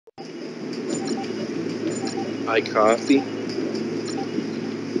coffee.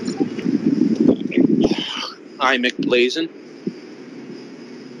 I McBlazin.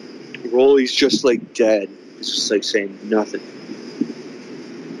 Rolly's just like dead. It's just like saying nothing.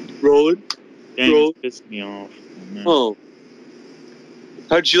 Rolling? Dang, Roll. it's pissed me off. Oh.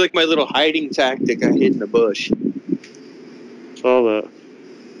 How'd you like my little hiding tactic I hid in the bush? Saw that.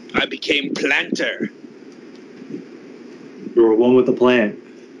 I became planter. You were one with the plant.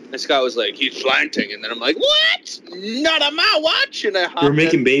 And Scott was like, he's planting. And then I'm like, what? Not on my watch. And I hopped You were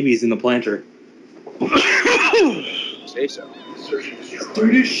making babies in the planter. Say so.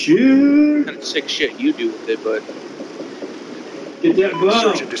 Do this shit. Kind of sick shit you do with it, but... Get that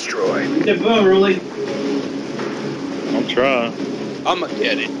bow. Search and destroy. Get that bow, Rolly. I'll try. I'ma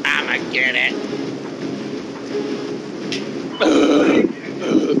get it. I'ma get it.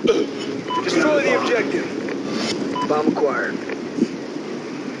 Destroy the objective. Bomb acquired.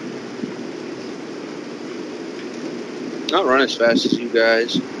 Not run as fast as you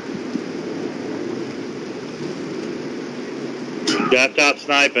guys. Got top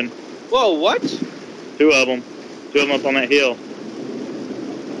sniping. Whoa, what? 2 of them. 2 of them up on that hill.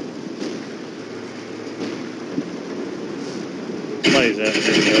 Somebody's out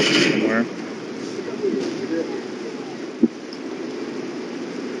there somewhere.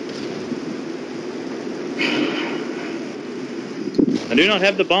 I do not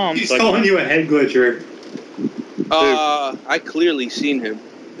have the bomb. He's so calling you a head glitcher. I clearly seen him.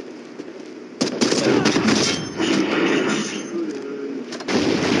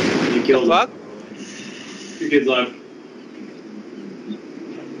 You killed Fuck? him. Your kid's left.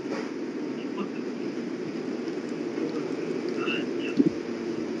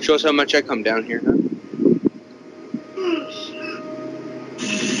 Shows how much I come down here, huh?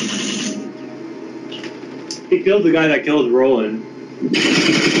 He killed the guy that killed Roland.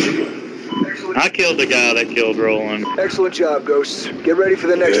 I killed the guy that killed Roland. Excellent job, Ghosts. Get ready for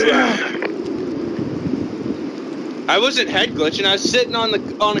the next round. I wasn't head glitching. I was sitting on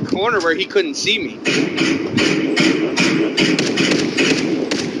a corner where he couldn't see me.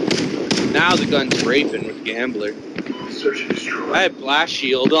 Now the gun's raping with Gambler. Search and destroy. I had blast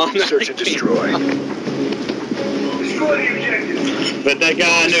shield on. Search and destroy. Destroy the objective. But that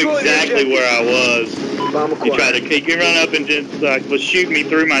guy knew Destroy the exactly objective. where I was. Bomb He tried acquired. to he run up and just was shooting me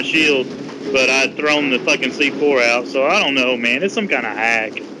through my shield, but I'd thrown the fucking C4 out. So I don't know, man. It's some kind of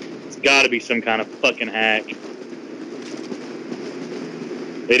hack. It's got to be some kind of fucking hack.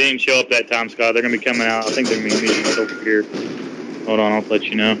 They didn't show up that time, Scott. They're gonna be coming out. I think they're gonna be meeting us over here. Hold on, I'll let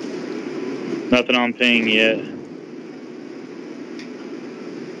you know. Nothing on ping yet.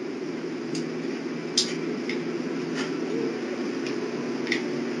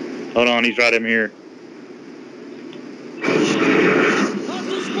 Hold on, he's right in here.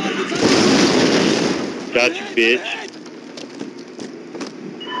 Got you, bitch.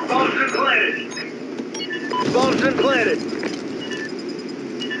 Bombs been planted. Bombs been planted.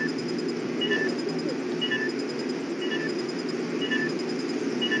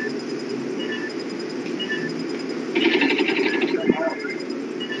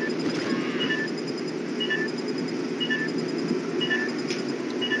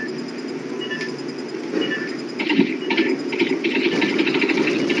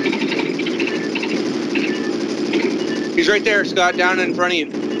 He's right there, Scott, down in front of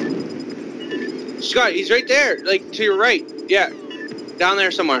you. Scott, he's right there, like to your right. Yeah, down there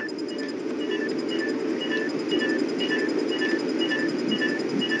somewhere.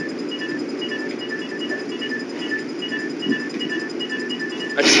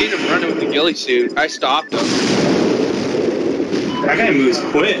 I seen him running with the ghillie suit. I stopped him. That guy moves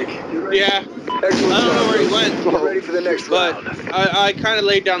quick. Yeah, Excellent I don't know job, where he Ghosts. went. Get ready for the next but round. I kind of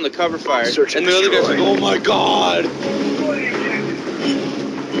laid down the cover fire. Search and And the other guy's like, destroy. oh my god.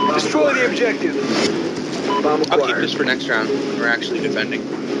 Destroy the objective. Bomb I'll keep acquired. this for next round when we're actually defending.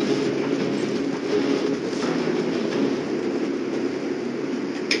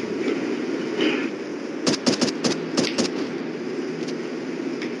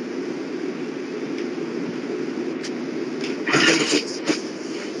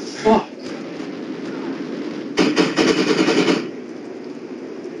 Oh.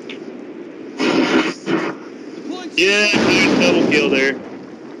 Yeah, dude, double kill there.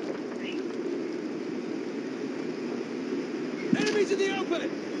 Enemies in the open!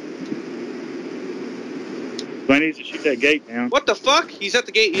 So I need to shoot that gate down. What the fuck? He's at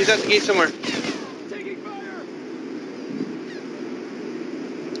the gate. He's at the gate somewhere. Taking fire!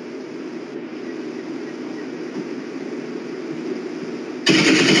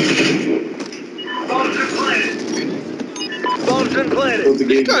 Bombs been planted. Bombs been planted. Close the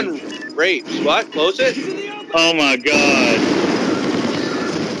This gate. gun rapes. What? Close it? He's in the open! Oh my god.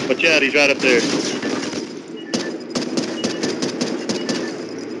 Watch out, he's right up there.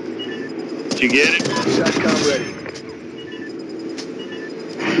 Did you get it? SATCOM ready.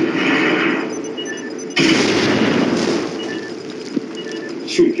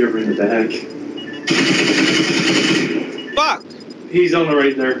 Shoot Jeffrey in the back. Fuck! He's on the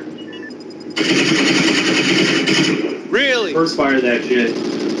right there. Really? First fire that shit.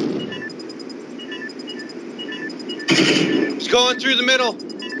 He's going through the middle.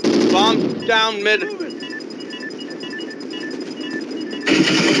 Bomb down mid.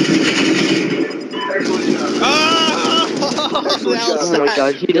 Excellent job. Oh! Excellent job. Oh my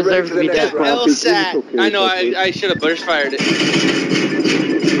god, he deserves to be dead. LSAT. I know, I should have burst fired it.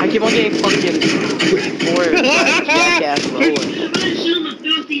 I keep on getting fucking forward by jackass rolling.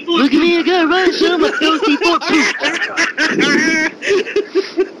 Look at me, I got right show my filthy foot.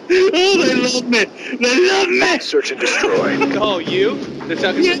 Oh, they love me. They love me. Search and destroy. Oh, you? They're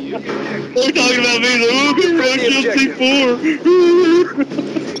talking about you? They're talking about me. Look at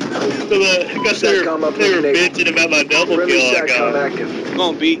they were bitching about my double Friendly kill I SATCOM got. active. Come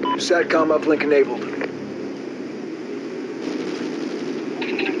on, beat. SATCOM uplink enabled.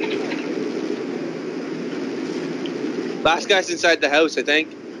 Last guy's inside the house, I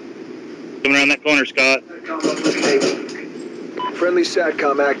think. Coming around that corner, Scott. SATCOM uplink enabled. Friendly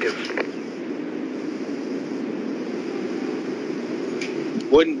SATCOM active.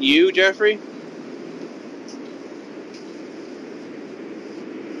 Wouldn't you, Jeffrey?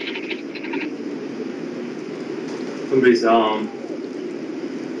 Somebody's I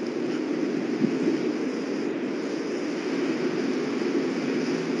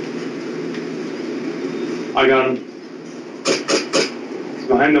got him. He's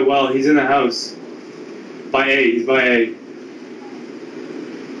behind the well. He's in the house. By A. He's by A.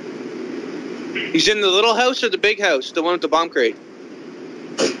 He's in the little house or the big house? The one with the bomb crate?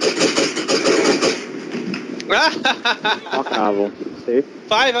 Fuck novel. See?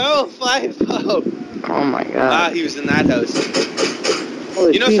 5-0, 5-0. Oh my god. He was in that house. Oh,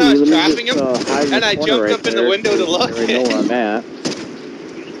 You know see, how I was let me trapping just, him? hide in And the I corner jumped right up in the there. window to look. I already know where I'm at.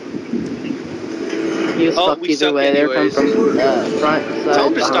 He was fucked we either suck way. They're coming anyways. from front side. Tell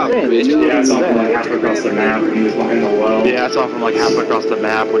him to stop, behind. bitch. Yeah, I saw him like halfway across the map when he was behind the well. Yeah, I saw him from like halfway across the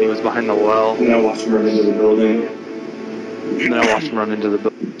map when he was behind the well. And then I watched him run into the building. And then I watched him run into the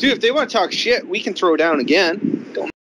building. Dude, if they want to talk shit, we can throw down again.